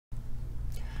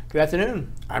Good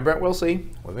afternoon. I'm Brent Wilsey.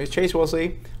 With me is Chase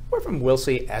Wilsey. We're from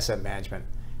Wilsey Asset Management.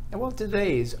 And welcome to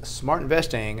today's Smart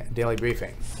Investing Daily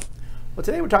Briefing. Well,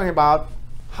 today we're talking about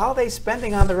holiday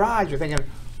spending on the rise. You're thinking,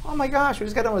 oh my gosh, we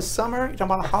just got done with summer. You're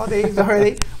talking about holidays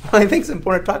already? Well, I think it's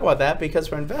important to talk about that because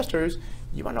for investors,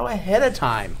 you want to know ahead of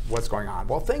time what's going on.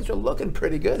 Well, things are looking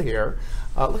pretty good here.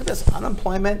 Look at this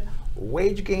unemployment,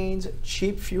 wage gains,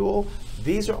 cheap fuel.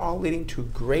 These are all leading to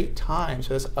great times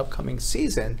for this upcoming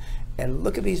season. And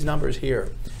look at these numbers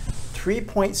here.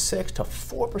 3.6 to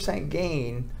 4%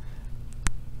 gain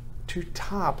to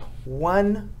top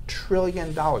 $1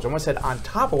 trillion. I almost said on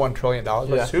top of $1 trillion,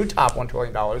 but to top $1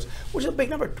 trillion, which is a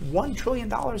big number. $1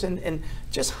 trillion in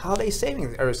just holiday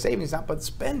savings, or savings not, but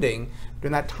spending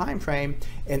during that time frame.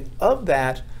 And of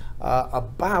that,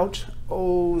 about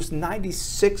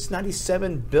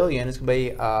 97 billion is going to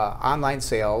be online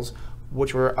sales,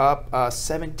 which were up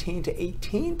 17 to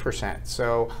 18%.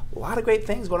 So a lot of great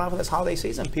things going on for this holiday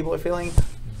season. People are feeling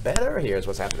better. Here's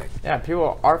what's happening. Yeah,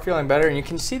 people are feeling better, and you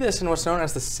can see this in what's known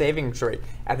as the savings rate.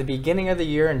 At the beginning of the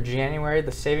year in January,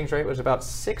 the savings rate was about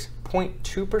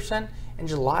 6.2%. In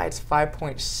July, it's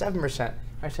 5.7%.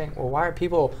 I'm saying, well, why are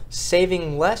people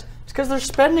saving less? It's because they're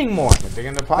spending more. They're digging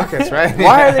in their pockets, right?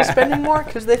 Why are they spending more?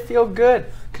 Because they feel good.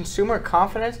 Consumer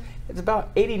confidence, it's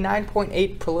about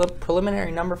 89.8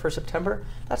 preliminary number for September.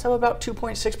 That's up about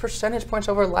 2.6 percentage points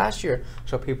over last year.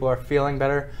 So people are feeling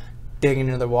better, digging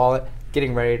into their wallet,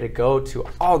 getting ready to go to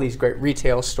all these great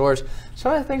retail stores.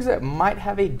 Some of the things that might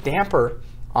have a damper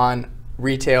on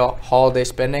retail holiday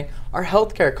spending are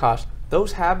healthcare costs.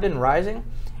 Those have been rising.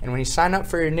 And when you sign up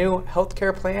for your new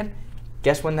healthcare plan,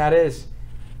 guess when that is?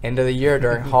 End of the year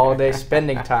during holiday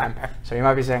spending time. So you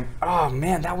might be saying, oh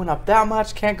man, that went up that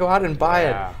much, can't go out and buy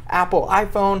an Apple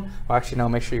iPhone. Well, actually, no,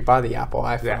 make sure you buy the Apple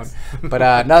iPhone. Yes. But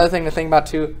another thing to think about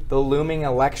too, the looming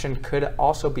election could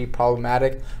also be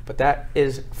problematic, but that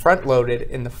is front loaded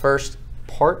in the first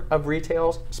part of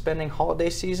retail spending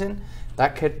holiday season.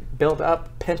 That could build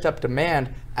up pent up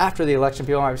demand after the election.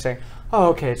 People might be saying,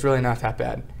 oh, okay, it's really not that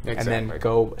bad. Exactly. And then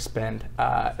go spend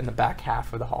in the back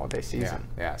half of the holiday season.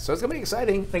 Yeah. So it's going to be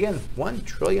exciting. Again, $1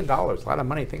 trillion, a lot of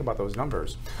money. Think about those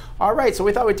numbers. All right, so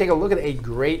we thought we'd take a look at a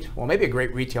great, well, maybe a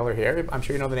great retailer here. I'm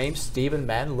sure you know the name, Stephen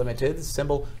Madden Limited,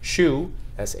 symbol SHOO,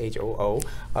 SHOO.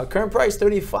 Current price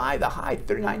 $35, the high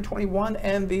 $39.21,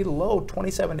 and the low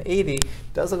 $27.80.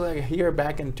 Does look like here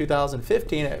back in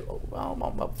 2015, well,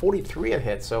 about 43 it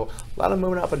hit. So a lot of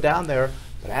moving up and down there.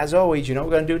 But as always, you know what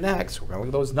we're going to do next. We're going to look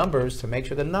at those numbers to make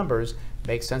sure the numbers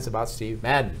make sense about Steve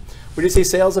Madden. We do see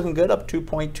sales looking good, up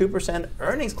 2.2%.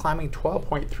 Earnings climbing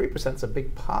 12.3%. It's a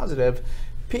big positive.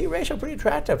 P/E ratio pretty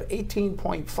attractive,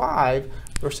 18.5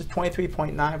 versus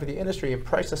 23.9 for the industry. And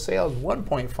price to sales,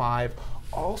 1.5,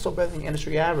 also better than the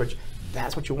industry average.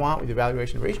 That's what you want with your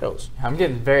valuation ratios. I'm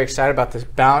getting very excited about this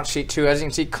balance sheet too. As you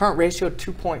can see, current ratio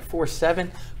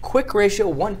 2.47, quick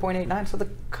ratio 1.89. So the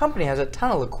company has a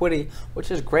ton of liquidity, which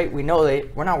is great. We know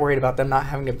we're not worried about them not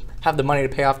having to have the money to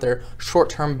pay off their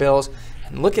short-term bills.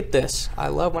 And look at this. I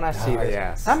love when I see this.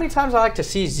 Yes. How many times I like to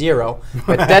see zero,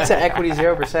 but debt to equity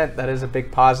 0%. That is a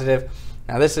big positive.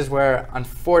 Now this is where,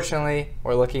 unfortunately,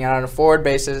 we're looking at on a forward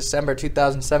basis, December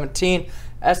 2017,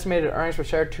 estimated earnings per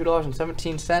share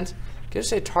 $2.17. Gives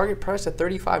us a target price of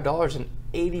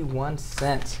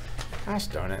 $35.81. Gosh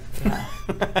darn it. Yeah.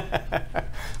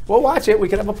 We'll watch it. We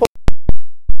could have a poll.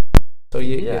 So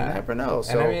you never know.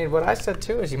 So. And I mean, what I said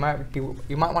too is you might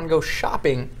want to go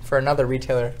shopping for another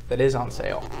retailer that is on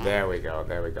sale. There we go.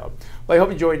 There we go. Well, I hope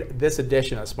you enjoyed this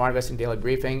edition of Smart Investing Daily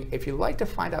Briefing. If you'd like to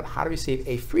find out how to receive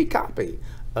a free copy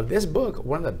of this book,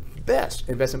 one of the best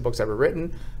investment books ever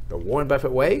written, The Warren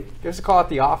Buffett Way, give us a call at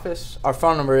the office. Our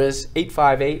phone number is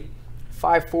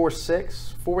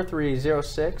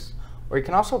 858-546-4306, or you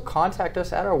can also contact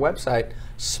us at our website,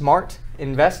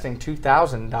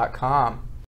 smartinvesting2000.com.